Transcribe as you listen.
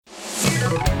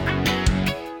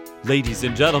Ladies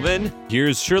and gentlemen,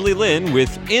 here's Shirley Lin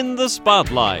with In the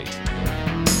Spotlight.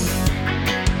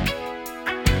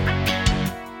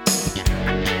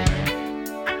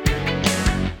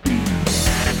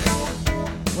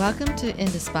 Welcome to In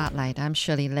the Spotlight. I'm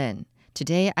Shirley Lin.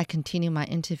 Today, I continue my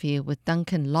interview with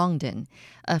Duncan Longden,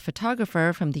 a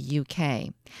photographer from the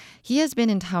UK. He has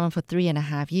been in Taiwan for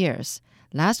 3.5 years.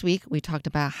 Last week, we talked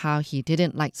about how he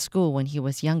didn't like school when he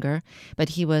was younger, but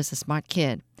he was a smart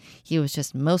kid. He was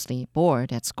just mostly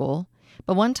bored at school.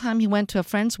 But one time he went to a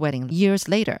friend's wedding years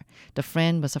later. The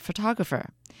friend was a photographer.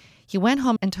 He went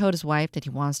home and told his wife that he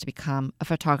wants to become a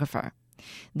photographer.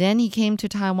 Then he came to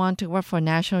Taiwan to work for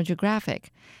National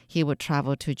Geographic. He would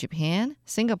travel to Japan,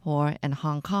 Singapore, and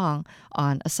Hong Kong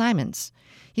on assignments.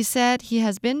 He said he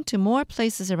has been to more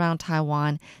places around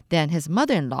Taiwan than his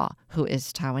mother-in-law, who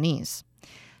is Taiwanese.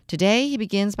 Today, he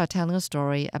begins by telling a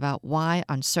story about why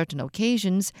on certain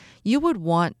occasions you would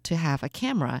want to have a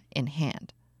camera in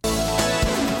hand.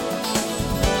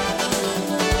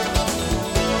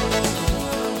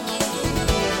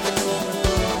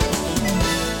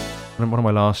 One of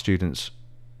my last students,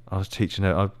 I was teaching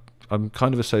her, I'm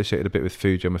kind of associated a bit with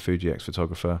Fuji. I'm a Fuji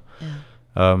ex-photographer. Yeah.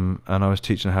 And I was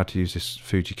teaching her how to use this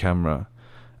Fuji camera.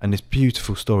 And this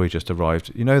beautiful story just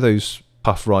arrived. You know those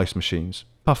puff rice machines?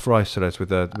 Puff rice threads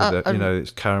with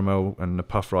it's caramel and the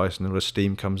puff rice and all the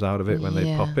steam comes out of it when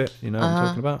they pop it. You know what I'm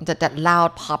talking about? That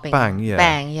loud popping. Bang, yeah.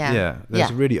 Bang, yeah. Yeah, there's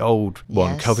a really old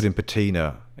one covered in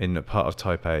patina in a part of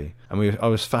Taipei. And I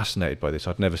was fascinated by this.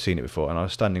 I'd never seen it before. And I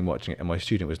was standing watching it and my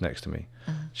student was next to me.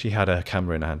 She had a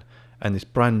camera in her hand. And this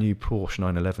brand new Porsche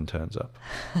 911 turns up,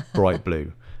 bright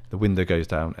blue. The window goes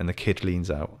down and the kid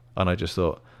leans out. And I just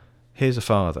thought, here's a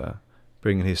father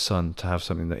bringing his son to have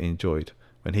something that he enjoyed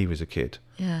when he was a kid.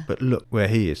 Yeah. But look where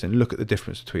he is and look at the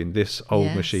difference between this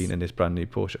old machine and this brand new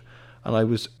Porsche. And I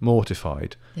was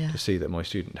mortified to see that my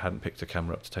student hadn't picked a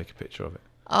camera up to take a picture of it.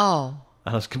 Oh.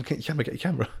 And I was, get your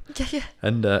camera. Yeah.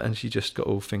 And she just got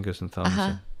all fingers and thumbs.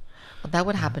 Well, that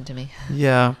would happen to me.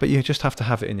 Yeah, but you just have to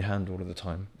have it in your hand all of the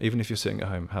time. Even if you're sitting at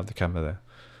home, have the camera there.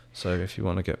 So if you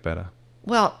want to get better.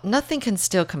 Well, nothing can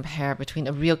still compare between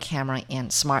a real camera and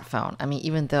smartphone. I mean,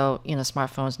 even though,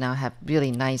 smartphones now have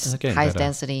really nice high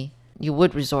density, you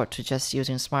would resort to just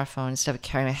using a smartphone instead of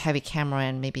carrying a heavy camera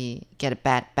and maybe get a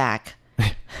bad back.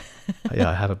 Yeah,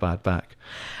 I have a bad back.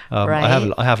 Right?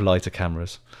 I have lighter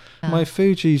cameras. My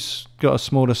Fuji's got a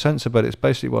smaller sensor, but it's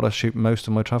basically what I shoot most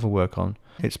of my travel work on.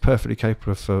 It's perfectly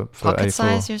capable for pocket A4.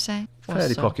 size, you're saying?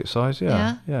 Fairly pocket size,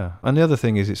 yeah. And the other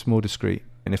thing is it's more discreet.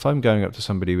 And if I'm going up to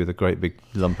somebody with a great big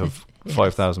lump of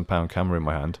 £5,000 camera in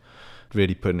my hand,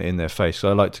 really putting it in their face,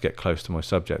 so I like to get close to my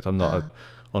subject. I'm not a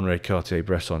Henri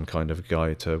Cartier-Bresson kind of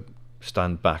guy to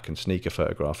stand back and sneak a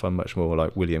photograph. I'm much more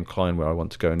like William Klein, where I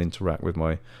want to go and interact with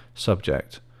my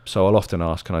subject. So I'll often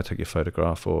ask, can I take your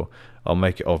photograph? Or I'll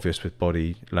make it obvious with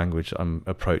body language. I'm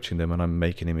approaching them and I'm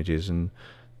making images, and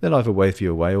they'll either wave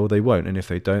you away or they won't. And if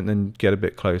they don't, then get a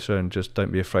bit closer and just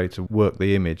don't be afraid to work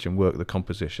the image and work the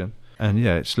composition. And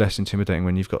it's less intimidating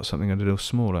when you've got something a little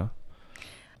smaller.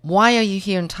 Why are you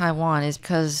here in Taiwan? Is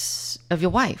because of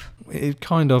your wife? It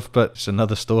kind of, but it's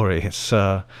another story. It's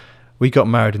we got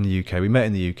married in the UK. We met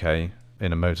in the UK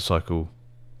in a motorcycle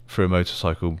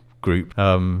group.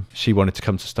 She wanted to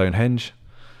come to Stonehenge.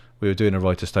 We were doing a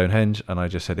ride to Stonehenge, and I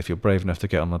just said, if you're brave enough to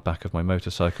get on the back of my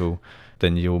motorcycle,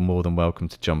 then you're more than welcome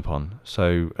to jump on.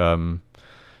 So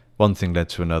one thing led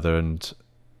to another, and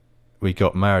we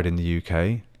got married in the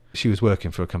UK. She was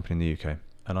working for a company in the UK,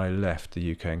 and I left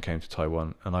the UK and came to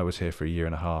Taiwan, and I was here for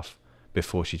 1.5 years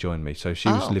before she joined me. So she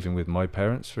was living with my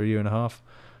parents for 1.5 years,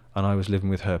 and I was living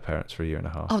with her parents for 1.5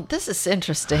 years. Oh, this is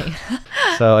interesting.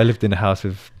 So I lived in a house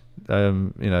with,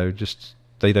 just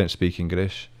they don't speak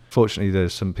English. Fortunately,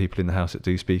 there's some people in the house that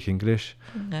do speak English,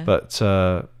 but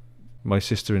my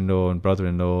sister-in-law and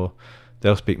brother-in-law,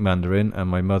 they'll speak Mandarin, and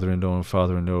my mother-in-law and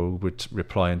father-in-law would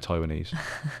reply in Taiwanese.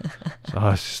 So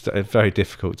it's very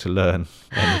difficult to learn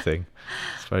anything.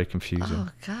 It's very confusing. Oh,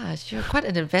 gosh, you're quite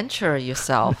an adventurer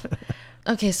yourself.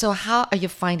 Okay, so how are you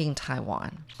finding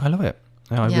Taiwan? I love it.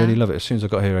 I really love it. As soon as I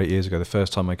got here 8 years ago, the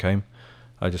first time I came,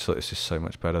 I just thought this is so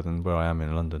much better than where I am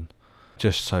in London.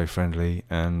 Just so friendly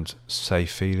and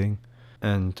safe feeling.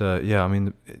 And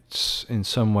it's in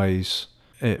some ways,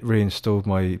 it reinstalled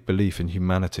my belief in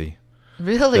humanity.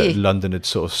 Really? That London had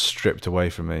sort of stripped away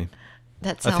from me.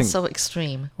 That sounds so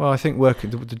extreme. Well, I think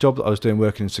the job that I was doing,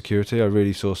 working in security, I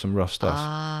really saw some rough stuff.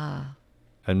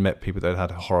 And met people that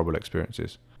had horrible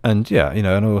experiences. And and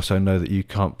I also know that you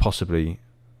can't possibly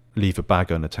leave a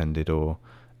bag unattended or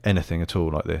anything at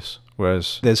all like this.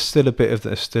 Whereas there's still a bit of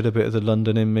the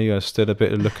London in me. There's still a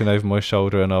bit of looking over my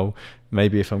shoulder, and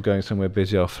maybe if I'm going somewhere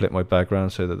busy, I'll flip my bag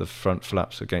around so that the front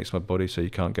flaps against my body so you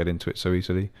can't get into it so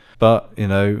easily. But,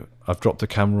 I've dropped the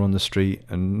camera on the street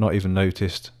and not even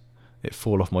noticed it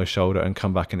fall off my shoulder and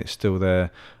come back and it's still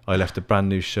there. I left a brand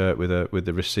new shirt with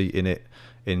the receipt in it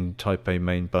in Taipei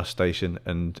main bus station,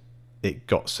 and it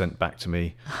got sent back to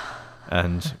me.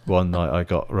 And one night I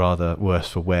got rather worse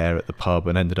for wear at the pub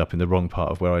and ended up in the wrong part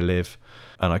of where I live,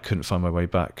 and I couldn't find my way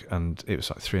back, and it was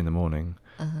like 3 a.m.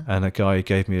 And a guy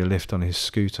gave me a lift on his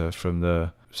scooter from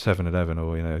the 7-Eleven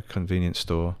or convenience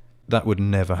store. That would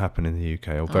never happen in the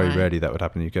UK, or very rarely that would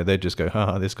happen in the UK. They'd just go,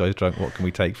 this guy's drunk, what can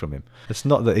we take from him? It's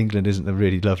not that England isn't a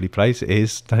really lovely place. It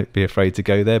is. Don't be afraid to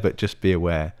go there, but just be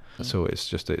aware. That's all.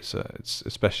 It's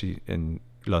especially in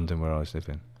London where I was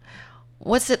living.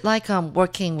 What's it like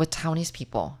working with Taiwanese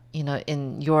people,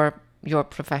 in your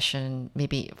profession,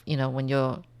 maybe, when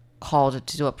you're called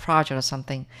to do a project or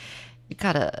something, you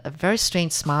got a very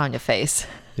strange smile on your face.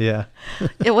 Yeah.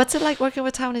 Yeah. What's it like working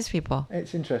with Taiwanese people?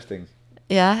 It's interesting.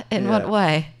 Yeah? In what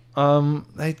way?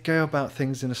 They go about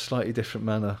things in a slightly different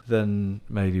manner than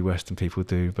maybe Western people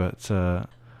do, but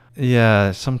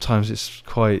sometimes it's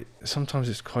quite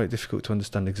difficult to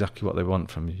understand exactly what they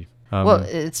want from you. Well,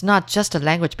 it's not just a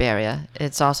language barrier.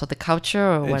 It's also the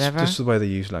culture or whatever. It's just the way they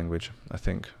use language, I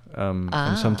think.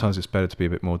 And sometimes it's better to be a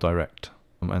bit more direct,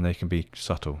 and they can be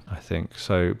subtle, I think.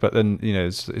 So, but then,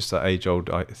 it's that age-old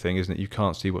thing, isn't it? You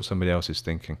can't see what somebody else is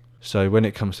thinking. So when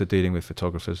it comes to dealing with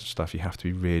photographers and stuff, you have to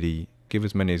be really, give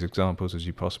as many examples as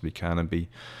you possibly can and be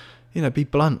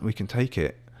blunt. We can take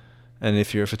it. And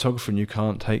if you're a photographer and you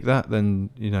can't take that,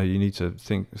 then, you need to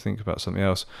think about something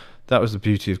else. That was the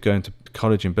beauty of going to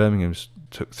college in Birmingham. It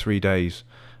took 3 days.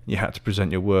 You had to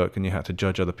present your work and you had to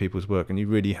judge other people's work, and you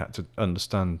really had to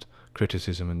understand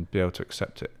criticism and be able to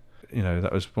accept it.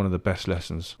 That was one of the best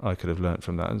lessons I could have learned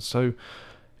from that. And so,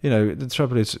 the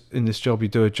trouble is, in this job, you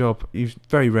do a job, it's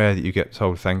very rare that you get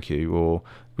told thank you or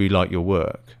we like your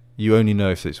work. You only know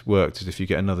if it's worked is if you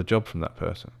get another job from that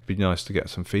person. It'd be nice to get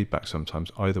some feedback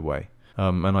sometimes either way.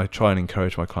 And I try and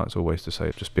encourage my clients always to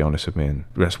say, just be honest with me and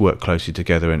let's work closely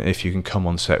together. And if you can come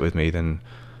on set with me, then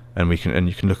you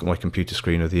can look at my computer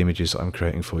screen of the images that I'm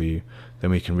creating for you, then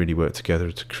we can really work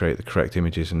together to create the correct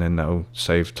images, and then that'll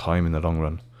save time in the long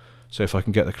run. So if I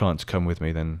can get the client to come with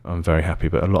me, then I'm very happy.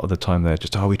 But a lot of the time they're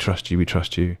just, we trust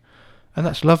you. And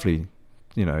that's lovely.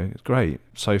 It's great.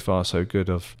 So far, so good.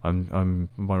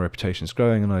 My reputation's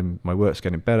growing, and my work's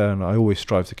getting better, and I always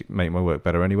strive to make my work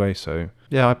better anyway. So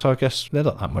yeah, I guess they're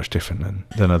not that much different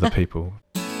than other people.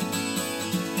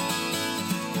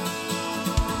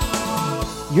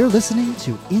 You're listening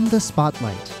to In the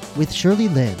Spotlight with Shirley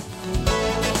Lin.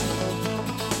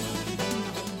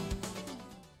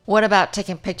 What about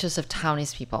taking pictures of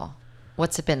Taiwanese people?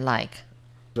 What's it been like?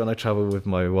 When I travel with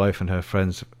my wife and her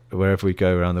friends, wherever we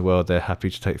go around the world, they're happy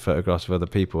to take photographs of other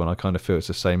people, and I kind of feel it's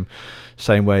the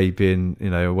same way being,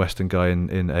 a Western guy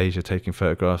in Asia taking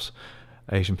photographs.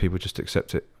 Asian people just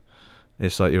accept it.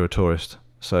 It's like you're a tourist,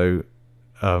 so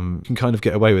you can kind of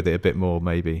get away with it a bit more,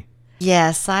 maybe.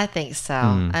 Yes, I think so.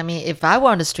 I mean, if I were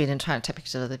on the street and trying to take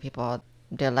pictures of other people,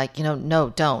 they're like, no,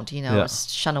 don't,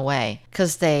 shun away,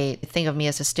 because they think of me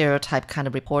as a stereotype kind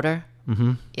of reporter.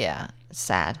 Mm-hmm. Yeah, it's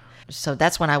sad. So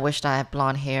that's when I wished I had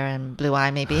blonde hair and blue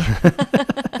eye, maybe.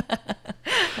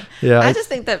 Yeah, I just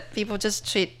think that people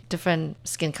just treat different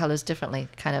skin colors differently,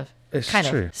 kind of. It's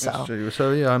true.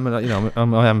 So yeah,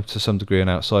 I am to some degree an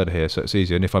outsider here, so it's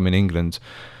easier. And if I'm in England,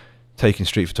 taking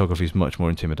street photography is much more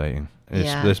intimidating.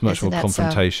 There's much more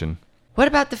confrontation. So? What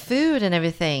about the food and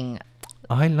everything?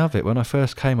 I love it. When I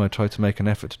first came, I tried to make an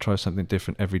effort to try something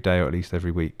different every day or at least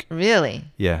every week. Really?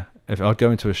 Yeah. If I'd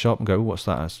go into a shop and go, what's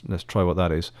that? Let's try what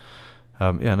that is.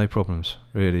 No problems,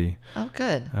 really. Oh,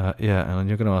 good. Yeah, and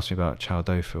you're going to ask me about chow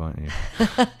tofu, aren't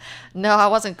you? No, I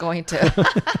wasn't going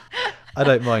to. I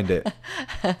don't mind it.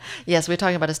 Yes, we're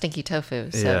talking about a stinky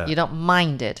tofu, so you don't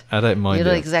mind it. I don't mind it. You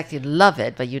don't exactly love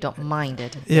it, but you don't mind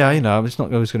it. Yeah, it's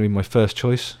not always going to be my first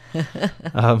choice.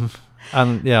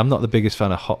 And yeah, I'm not the biggest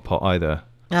fan of hot pot either.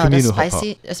 No, the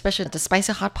spicy, especially the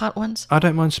spicy hot pot ones? I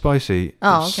don't mind spicy.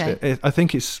 Oh, okay. I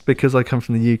think it's because I come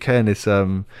from the UK, and it's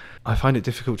I find it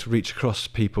difficult to reach across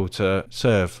people to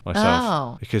serve myself.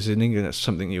 Oh. Because in England, it's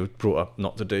something you were brought up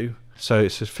not to do. So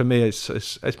it's for me,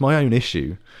 it's my own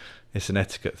issue. It's an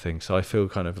etiquette thing. So I feel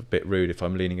kind of a bit rude if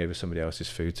I'm leaning over somebody else's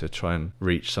food to try and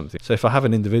reach something. So if I have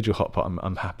an individual hot pot,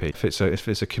 I'm happy. If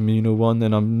it's a communal one,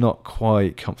 then I'm not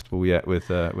quite comfortable yet with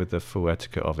the full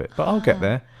etiquette of it. But I'll get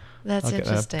there. That's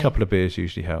interesting. A couple of beers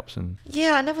usually helps. And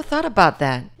yeah, I never thought about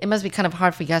that. It must be kind of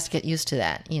hard for you guys to get used to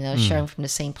that, sharing from the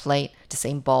same plate, the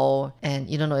same bowl, and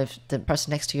you don't know if the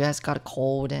person next to you has got a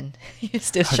cold and you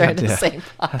still share the same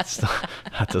pot.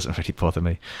 That doesn't really bother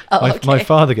me. Oh, okay. My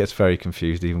father gets very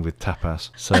confused even with tapas.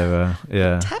 So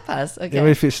yeah. Tapas, okay.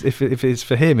 If it's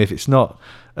for him, if it's not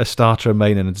a starter, a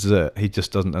main, and a dessert, he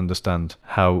just doesn't understand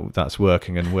how that's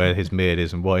working and where his meal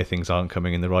is and why things aren't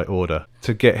coming in the right order.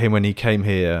 To get him, when he came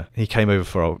here, he came over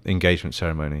for our engagement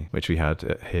ceremony, which we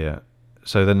had here.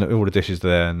 So then all the dishes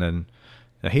there, and then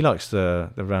he likes the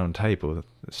round table,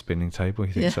 the spinning table.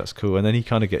 He thinks that's cool. And then he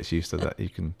kind of gets used to that. You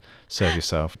can serve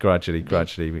yourself.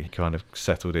 Gradually, we kind of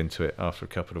settled into it after a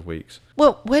couple of weeks.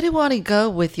 Well, where do you want to go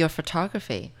with your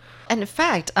photography? And in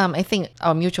fact, I think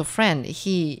our mutual friend,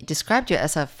 he described you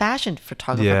as a fashion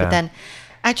photographer, but then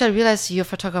actually I realized you're a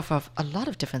photographer of a lot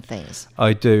of different things.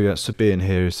 I do. That's the being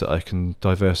here is that I can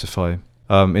diversify.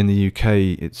 In the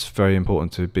UK, it's very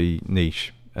important to be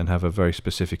niche and have a very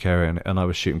specific area, and I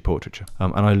was shooting portraiture,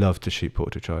 and I love to shoot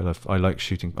portraiture. I like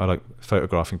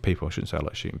photographing people. I shouldn't say I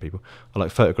like shooting people. I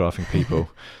like photographing people,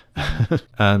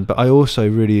 but I also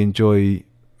really enjoy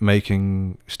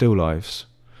making still lifes.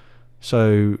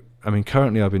 So I mean,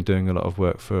 currently I've been doing a lot of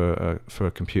work for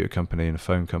a computer company and a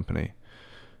phone company,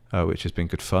 which has been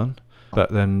good fun.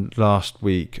 But then last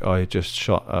week I just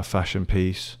shot a fashion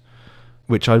piece,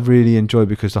 which I really enjoy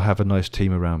because I have a nice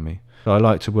team around me. I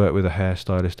like to work with a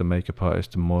hairstylist, a makeup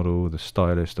artist, a model, the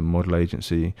stylist, a model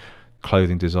agency,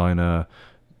 clothing designer,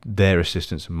 their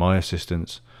assistants, my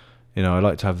assistants. I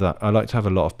like to have that. I like to have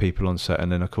a lot of people on set,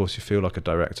 and then of course you feel like a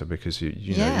director because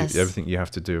you know everything you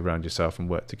have to do around yourself and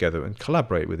work together and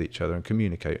collaborate with each other and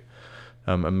communicate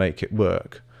and make it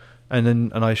work.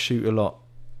 And I shoot a lot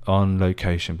on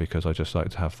location because I just like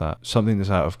to have that something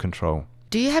that's out of control.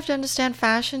 Do you have to understand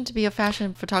fashion to be a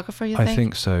fashion photographer, you think? I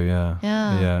think so, yeah.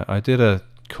 Yeah. I did a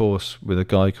course with a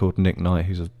guy called Nick Knight,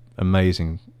 who's an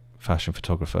amazing fashion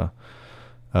photographer,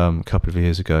 a couple of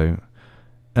years ago.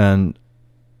 And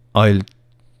I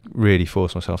really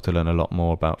forced myself to learn a lot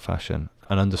more about fashion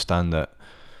and understand that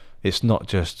it's not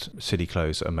just silly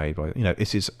clothes that are made by,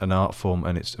 it is an art form,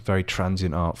 and it's a very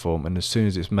transient art form. And as soon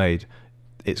as it's made,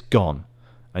 it's gone,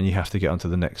 and you have to get onto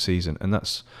the next season. And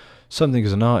that's something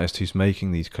as an artist who's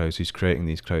making these clothes, who's creating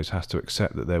these clothes, has to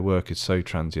accept that their work is so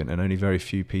transient and only very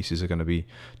few pieces are going to be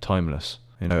timeless.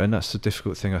 And that's the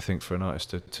difficult thing I think for an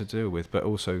artist to deal with, but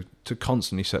also to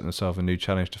constantly set themselves a new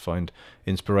challenge to find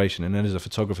inspiration, and then as a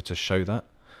photographer to show that.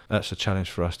 That's a challenge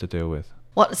for us to deal with.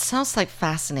 Well, it sounds like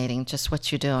fascinating, just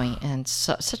what you're doing, and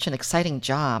such an exciting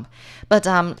job. But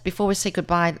before we say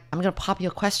goodbye, I'm going to pop you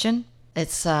a question.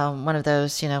 It's one of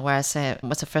those, where I say,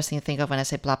 what's the first thing you think of when I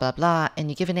say blah, blah, blah,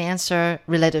 and you give an answer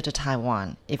related to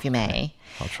Taiwan, if you may.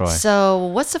 I'll try. So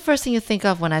what's the first thing you think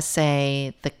of when I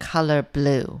say the color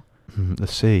blue? The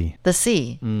sea. The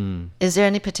sea. Is there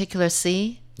any particular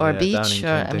sea or beach? Or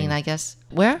I guess,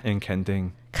 where? In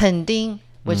Kending. Kending,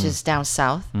 which is down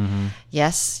south. Mm-hmm.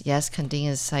 Yes, Kending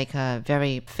is like a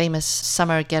very famous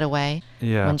summer getaway,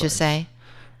 wouldn't you say?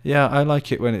 Yeah, I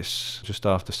like it when it's just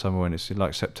after summer, when it's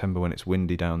like September, when it's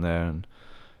windy down there, and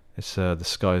it's the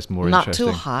sky is more interesting.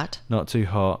 Not too hot. Not too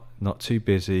hot, not too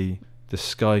busy. The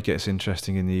sky gets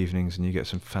interesting in the evenings, and you get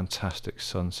some fantastic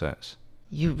sunsets.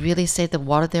 You really say the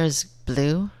water there is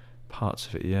blue? Parts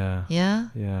of it, yeah. Yeah?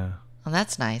 Yeah. Oh,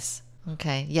 that's nice.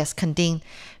 Okay. Yes, Kending,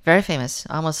 very famous,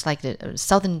 almost like the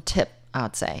southern tip, I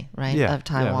would say, right, of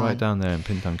Taiwan. Yeah, right down there in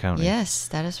Pingtung County. Yes,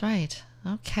 that is right.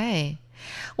 Okay.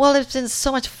 Well, it's been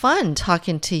so much fun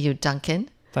talking to you, Duncan.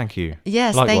 Thank you.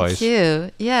 Yes, likewise. Thank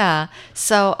you. Yeah.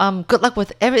 So good luck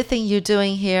with everything you're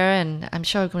doing here, and I'm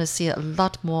sure we're going to see a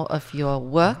lot more of your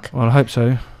work. Well, I hope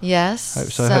so. Yes.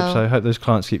 Hope so. Hope those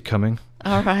clients keep coming.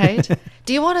 All right.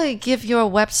 Do you want to give your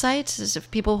website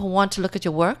if people who want to look at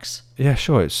your works? Yeah,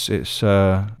 sure. It's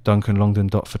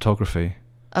duncanlongden.photography.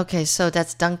 Okay, so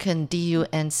that's Duncan,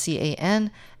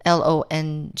 DUNCAN,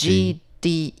 LONGDEN.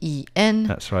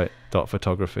 That's right.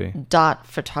 .photography.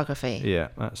 .photography. Yeah,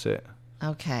 that's it.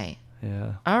 Okay.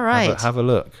 Yeah. All right. Have a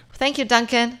look. Thank you,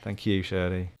 Duncan. Thank you,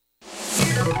 Shirley.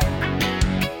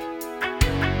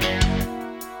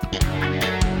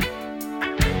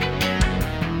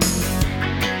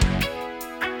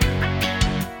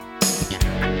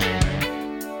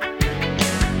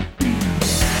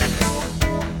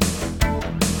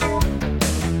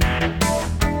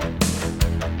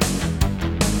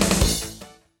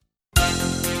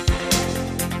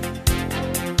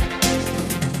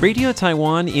 Radio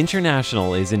Taiwan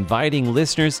International is inviting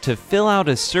listeners to fill out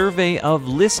a survey of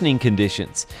listening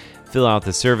conditions. Fill out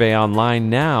the survey online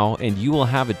now, and you will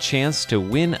have a chance to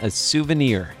win a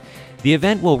souvenir. The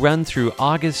event will run through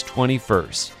August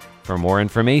 21st. For more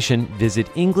information, visit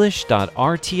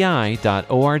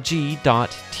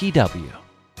english.rti.org.tw.